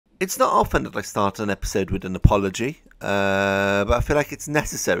It's not often that I start an episode with an apology, but I feel like it's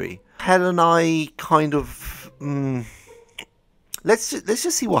necessary. Helen and I kind of... let's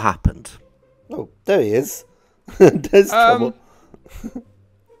just see what happened. Oh, there he is. There's trouble.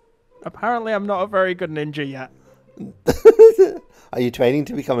 Apparently I'm not a very good ninja yet. Are you training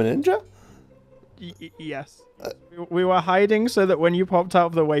to become a ninja? Yes. We were hiding so that when you popped out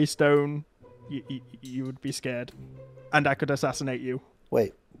of the waystone, you would be scared. And I could assassinate you.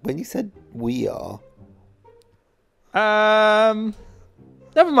 Wait, when you said we are...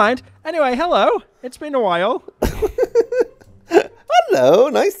 Never mind. Anyway, hello. It's been a while. Hello,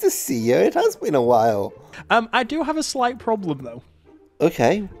 nice to see you. It has been a while. I do have a slight problem, though.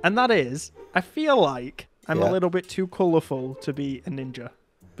 Okay. And that is, I feel like I'm a little bit too colourful to be a ninja.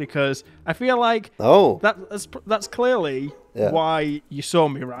 Because I feel like that's clearly why you saw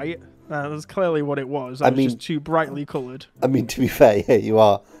me, right? That's clearly what it was. I was just too brightly coloured. I mean, to be fair, yeah, you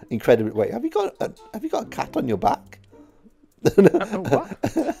are incredibly... Wait, have you got a cat on your back? What?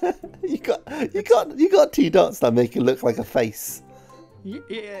 you got two dots that make it look like a face.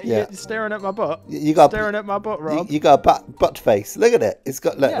 You're staring at my butt. Staring at my butt, Rob. You got a butt face. Look at it. It's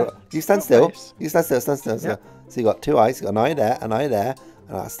got. Look, you stand still. Face. You stand still. So you got two eyes. You got an eye there, an eye there,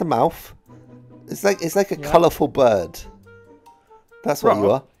 and that's the mouth. It's like a colourful bird. That's what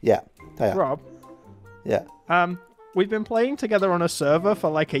you are. Yeah. Rob. Yeah. We've been playing together on a server for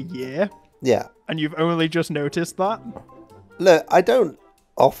like a year. Yeah. And you've only just noticed that? Look, I don't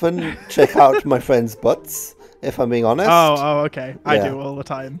often check out my friends' butts, if I'm being honest. Oh, okay. I do all the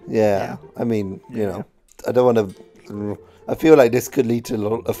time. Yeah. I mean, you know, I don't want to... I feel like this could lead to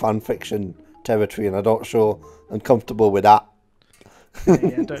a fan fiction territory, and I'm not sure I'm comfortable with that.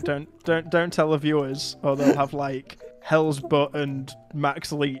 Don't tell the viewers, or they'll have like Hell's Butt and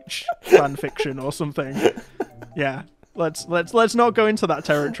Max Leach fan fiction or something. Yeah. Let's not go into that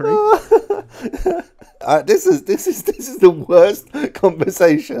territory. This is the worst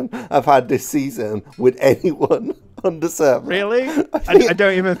conversation I've had this season with anyone on the server. Really? I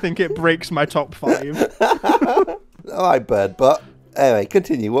don't even think it breaks my top 5. All right, Bird. But anyway,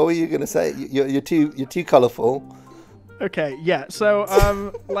 continue. What were you gonna say? You're too colourful. Okay. Yeah.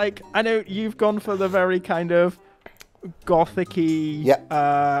 So like I know you've gone for the very kind of gothic-y,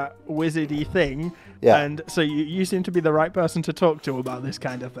 wizardy thing. Yeah. And so you seem to be the right person to talk to about this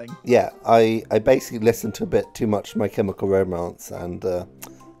kind of thing. Yeah, I basically listened to a bit too much My Chemical Romance, and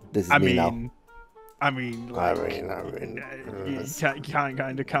this is me now. I mean, you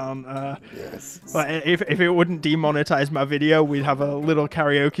can't. Yes. But if it wouldn't demonetize my video, we'd have a little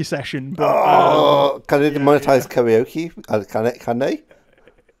karaoke session. But, can they demonetize karaoke? Can they?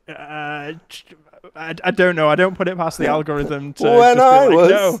 I don't know. I don't put it past the algorithm to. When I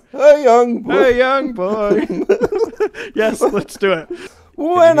was a young boy. Yes, let's do it.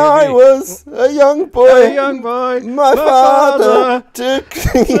 When I was a young boy, my father took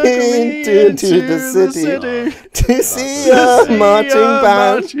me into the city to see a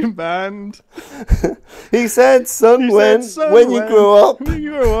marching band. He said, son, when you grow up, will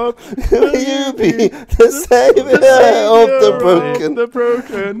you be the savior of the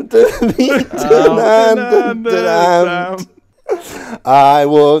broken, the beaten and the damned. I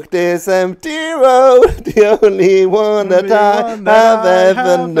walk this empty road, the only one that I have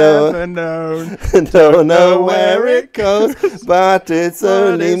ever known. Don't know where it goes, but it's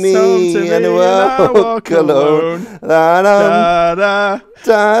only me, and I walk alone.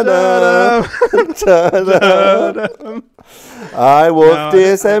 I walk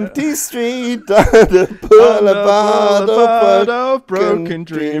this empty street down the boulevard of broken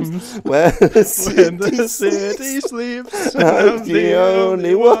dreams, where the city sleeps. I'm the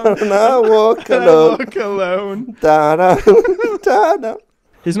only one. I walk alone.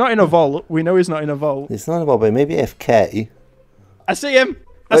 He's not in a vault. We know he's not in a vault. He's not in a vault, but maybe FK. I see him.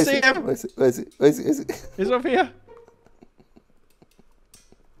 I see him. Where's he? He's up here.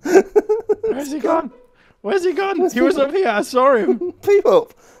 Where's he gone? Where's he gone? He was up here. I saw him.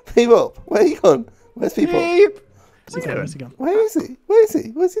 People. Where he gone? Where's people? Where's he gone? Where is he? Where's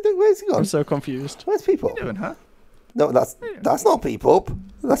he gone? I'm so confused. Where's people? What are you doing, huh? No, that's not people.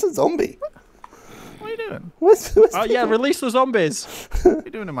 That's a zombie. What are you doing? Where's yeah, release the zombies. What are you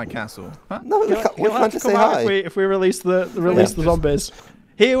doing in my castle? Huh? No, we're trying to say hi. If we release the zombies.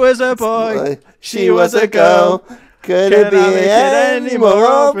 He was a boy. She was a girl. Could it be any more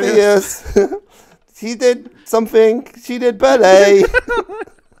obvious? He did something. She did ballet.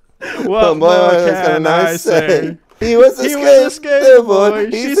 What more can I say? He was a skater boy.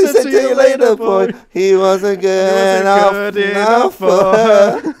 He said, "See you later, boy." He wasn't good enough for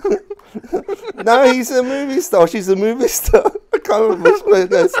her. Now he's a movie star. She's a movie star. I can't remember which way it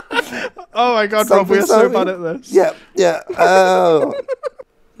goes. Oh my God, Rob, we're so bad at this. Yeah. Oh.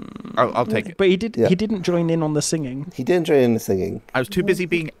 I'll take it. But he didn't join in on the singing. He didn't join in the singing. I was too busy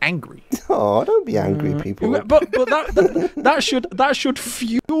being angry. Oh, don't be angry, people. But that should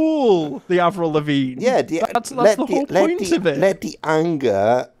fuel the Avril Lavigne. Yeah, that's the whole point of it. Let the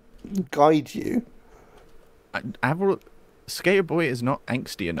anger guide you. Avril, Skater Boy is not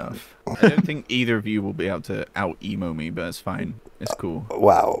angsty enough. I don't think either of you will be able to out emo me, but it's fine. It's cool.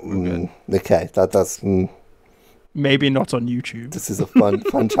 Wow. Okay, that's. Maybe not on YouTube. This is a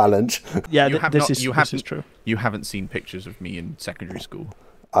fun challenge. Yeah, this is true. You haven't seen pictures of me in secondary school.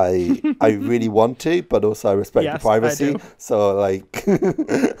 I really want to, but also I respect the privacy. I do. So like,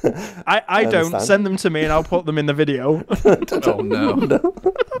 I don't send them to me, and I'll put them in the video. Oh no!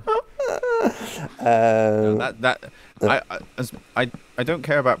 I don't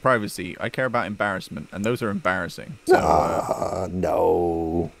care about privacy. I care about embarrassment, and those are embarrassing. So,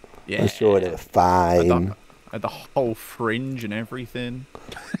 no. Yeah, I'm sure they're fine. The whole fringe and everything.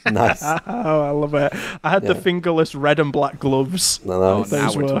 Nice. Oh, I love it. I had the fingerless red and black gloves. No,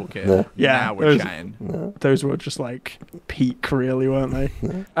 now we're talking. Yeah, now we're chatting. Those were just like peak, really, weren't they?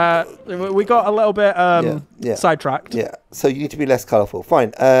 We got a little bit sidetracked. Yeah, so you need to be less colourful.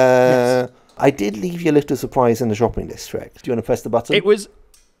 Fine. Yes. I did leave you a little surprise in the shopping district. Do you want to press the button? It was...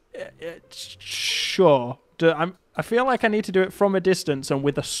 sure. I feel like I need to do it from a distance and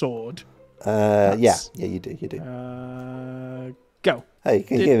with a sword. Yeah, you do. Go. Hey,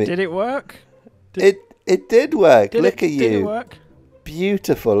 can you hear me? Did it work? It did work. Look at you. Did it work?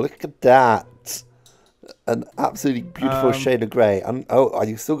 Beautiful. Look at that. An absolutely beautiful shade of grey.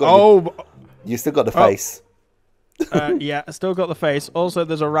 You still got. You still got the face. Yeah, I still got the face. Also,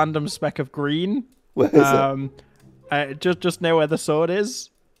 there's a random speck of green. Where is it? Just near where the sword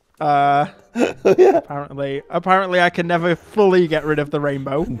is. Apparently I can never fully get rid of the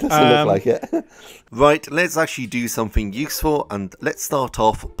rainbow. Doesn't look like it. Right, let's actually do something useful, and let's start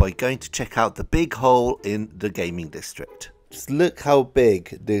off by going to check out the big hole in the gaming district. Just look how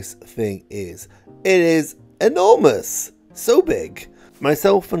big this thing is. It is enormous. So big.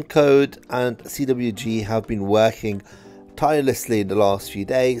 Myself and Code and CWG have been working tirelessly in the last few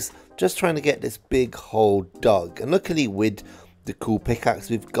days, just trying to get this big hole dug. And luckily with the cool pickaxe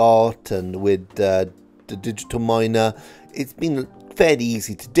we've got and with the digital miner, it's been fairly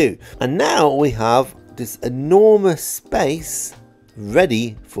easy to do. And now we have this enormous space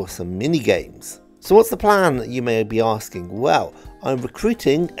ready for some mini games. So what's the plan, you may be asking? Well, I'm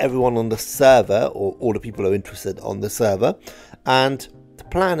recruiting everyone on the server, or all the people who are interested on the server, and the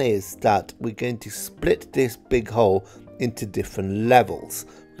plan is that we're going to split this big hole into different levels.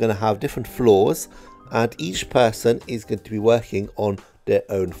 We're going to have different floors, and each person is going to be working on their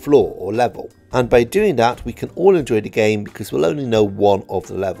own floor or level. And by doing that, we can all enjoy the game because we'll only know one of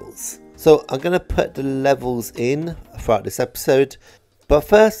the levels. So I'm going to put the levels in throughout this episode. But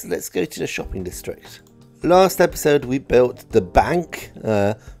first, let's go to the shopping district. Last episode, we built the bank,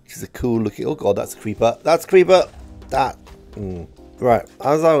 which is a cool looking... Oh god, that's a creeper. That's a creeper! Right,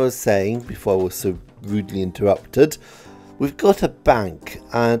 as I was saying before I was so rudely interrupted, we've got a bank,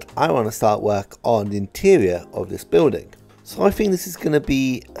 and I want to start work on the interior of this building. So I think this is going to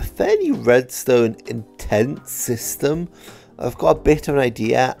be a fairly redstone intense system. I've got a bit of an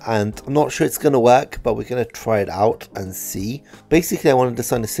idea, and I'm not sure it's going to work, but we're going to try it out and see. Basically, I want to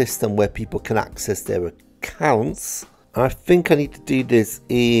design a system where people can access their accounts. And I think I need to do this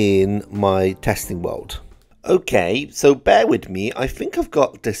in my testing world. Okay, so bear with me. I think I've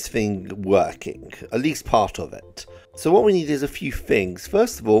got this thing working, at least part of it. So what we need is a few things.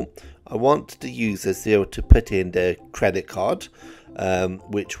 First of all, I want the users to put in their credit card,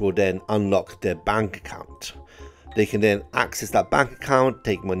 which will then unlock their bank account. They can then access that bank account,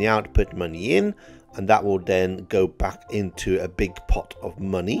 take money out, put money in, and that will then go back into a big pot of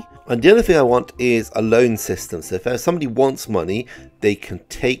money. And the other thing I want is a loan system. So if somebody wants money, they can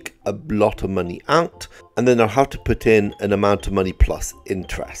take a lot of money out, and then they'll have to put in an amount of money plus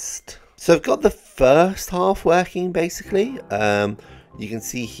interest. So I've got the first half working basically. You can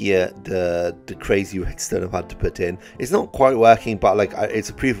see here the crazy redstone I've had to put in. It's not quite working, but like it's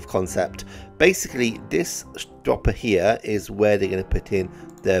a proof of concept. Basically, this dropper here is where they're going to put in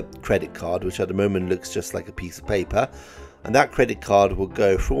their credit card, which at the moment looks just like a piece of paper. And that credit card will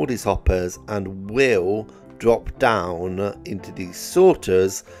go through all these hoppers and will drop down into these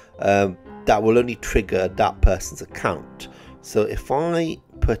sorters that will only trigger that person's account. So if I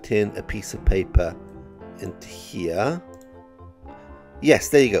put in a piece of paper into here, yes,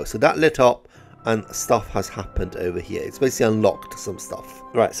 there you go. So that lit up and stuff has happened over here. It's basically unlocked some stuff.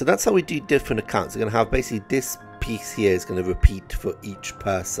 Right, so that's how we do different accounts. We're going to have basically this piece here is going to repeat for each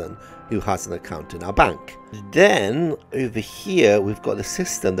person who has an account in our bank. Then over here we've got a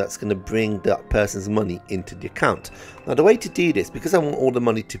system that's going to bring that person's money into the account. Now the way to do this, because I want all the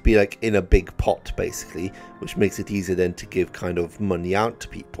money to be like in a big pot basically, which makes it easier then to give kind of money out to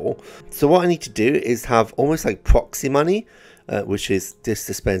people. So what I need to do is have almost like proxy money, which is this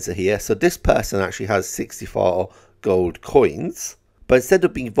dispenser here. So this person actually has 64 gold coins, but instead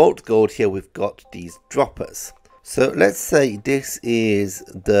of being vault gold here, we've got these droppers. So let's say this is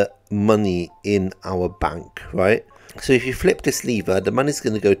the money in our bank, right? So if you flip this lever, the money's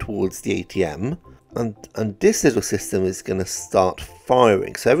going to go towards the ATM, and this little system is going to start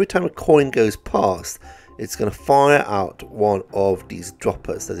firing. So every time a coin goes past, it's going to fire out one of these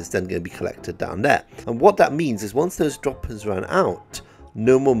droppers that is then going to be collected down there. And what that means is once those droppers run out,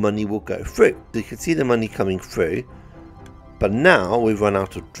 no more money will go through. So you can see the money coming through, but now we've run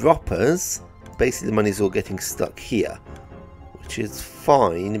out of droppers. Basically the money is all getting stuck here, which is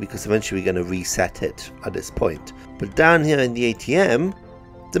fine because eventually we're going to reset it at this point. But down here in the ATM,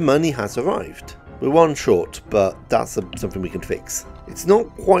 the money has arrived. We're one short, but that's something we can fix. It's not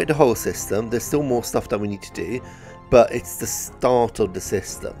quite the whole system. There's still more stuff that we need to do, but it's the start of the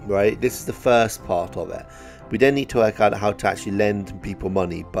system, right? This is the first part of it. We then need to work out how to actually lend people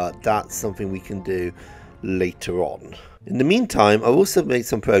money, but that's something we can do later on. In the meantime, I've also made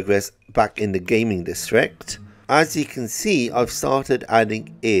some progress back in the gaming district. As you can see, I've started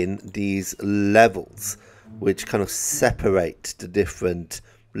adding in these levels, which kind of separate the different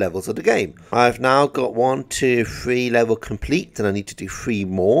levels of the game. I've now got 1, 2, 3 level complete, and I need to do 3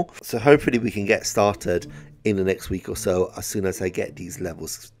 more. So hopefully we can get started in the next week or so as soon as I get these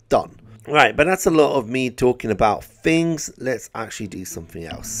levels done. Right, but that's a lot of me talking about things. Let's actually do something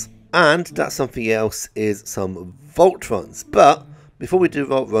else. And that something else is some vault runs. But before we do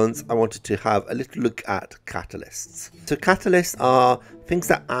vault runs, I wanted to have a little look at catalysts. So catalysts are things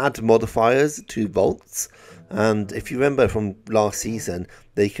that add modifiers to vaults. And if you remember from last season,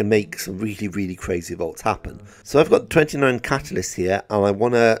 they can make some really, really crazy vaults happen. So I've got 29 catalysts here, and I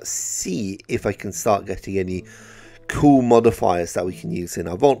want to see if I can start getting any cool modifiers that we can use in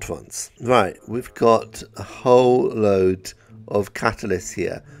our vault runs. Right, we've got a whole load of catalysts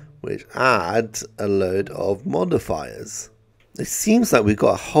here, which add a load of modifiers. It seems like we've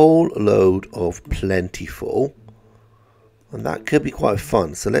got a whole load of plentiful, and that could be quite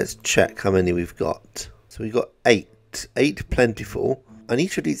fun. So let's check how many we've got. So we've got 8 plentiful, and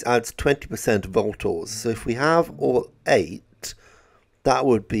each of these adds 20% vault. So if we have all 8, that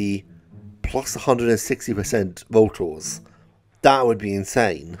would be plus 160% vault. That would be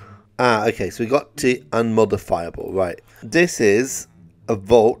insane. Okay, so we got to unmodifiable, right? This is a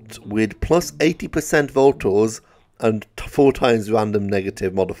vault with plus 80% vault and 4 times random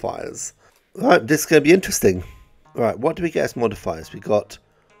negative modifiers. Right, this is going to be interesting. Right, what do we get as modifiers? We got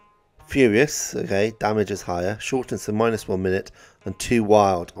Furious, okay, damage is higher, shortens to -1 minute, and 2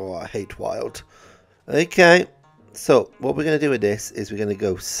 wild. Oh, I hate wild. Okay, so what we're going to do with this is we're going to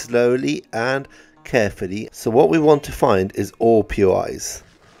go slowly and carefully. So what we want to find is all pure eyes.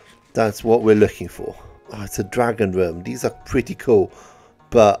 That's what we're looking for. Oh, it's a dragon room. These are pretty cool,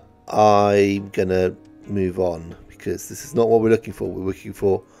 but I'm going to move on because this is not what we're looking for. We're looking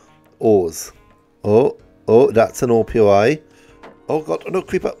for ores. Oh, that's an all pure eye. Oh god, no,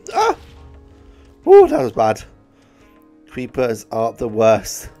 creeper. Ah! Oh, that was bad. Creepers are the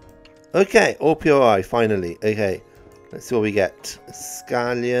worst. Okay, all pure eye, finally. Okay, let's see what we get.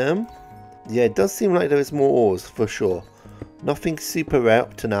 Scallium. Yeah, it does seem like there is more ores, for sure. Nothing super rare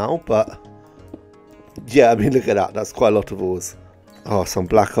up to now, but yeah, I mean, look at that. That's quite a lot of ores. Oh, some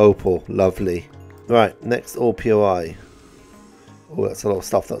black opal. Lovely. Right, next all pure eye. Oh, that's a lot of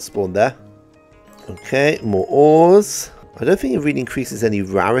stuff that spawned there. Okay, more ores. I don't think it really increases any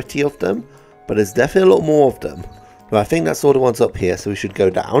rarity of them, but there's definitely a lot more of them. Well, I think that's all the ones up here, so we should go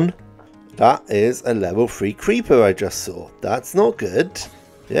down. That is a level 3 creeper I just saw. That's not good.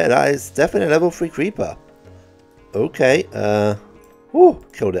 Yeah, that is definitely a level 3 creeper. Okay,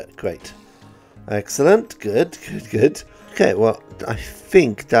 killed it. Great. Excellent. Good. Okay, well, I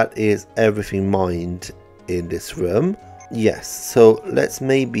think that is everything mined in this room. Yes, so let's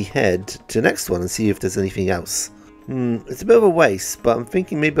maybe head to the next one and see if there's anything else. It's a bit of a waste, but I'm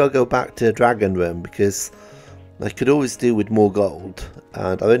thinking maybe I'll go back to the dragon room because I could always do with more gold.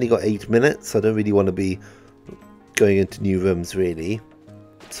 And I've only got 8 minutes, so I don't really want to be going into new rooms really.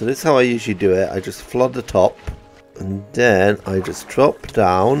 So this is how I usually do it. I just flood the top and then I just drop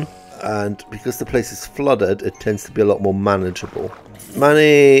down, and because the place is flooded, it tends to be a lot more manageable.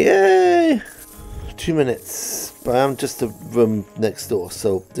 Money! Yay! 2 minutes, but I'm just a room next door,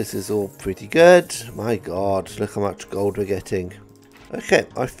 so this is all pretty good. My god, look how much gold we're getting. Okay,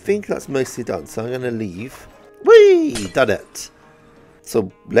 I think that's mostly done, so I'm going to leave. Whee! Done it.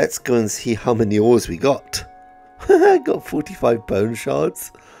 So let's go and see how many ores we got. I got 45 bone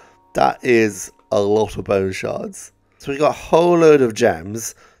shards. That is a lot of bone shards. So we got a whole load of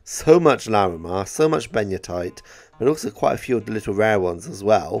gems, so much Larimar, so much Benyatite, but also quite a few of the little rare ones as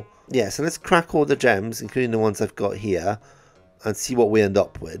well. Yeah, so let's crack all the gems, including the ones I've got here, and see what we end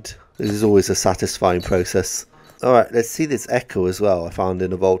up with. This is always a satisfying process. Alright, let's see this echo as well I found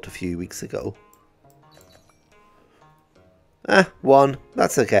in a vault a few weeks ago. 1.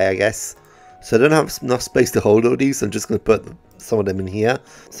 That's okay, I guess. So I don't have enough space to hold all these, so I'm just going to put some of them in here.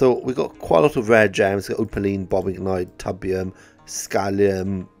 So we've got quite a lot of rare gems. We've got Opaline, Bobignite, Tubium,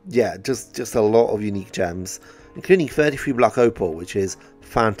 Scallium. Yeah, just a lot of unique gems, including 33 black opal, which is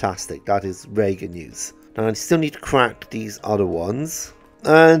fantastic. That is very good news. Now I still need to crack these other ones.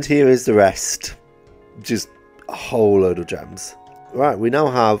 And here is the rest. Just a whole load of gems. Right, we now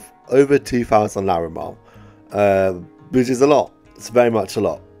have over 2,000 Larimar, which is a lot. It's very much a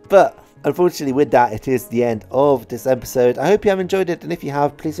lot. But unfortunately, with that, it is the end of this episode. I hope you have enjoyed it, and if you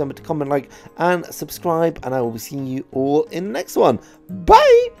have, please remember to comment, like, and subscribe, and I will be seeing you all in the next one.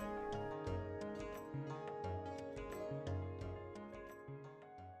 Bye!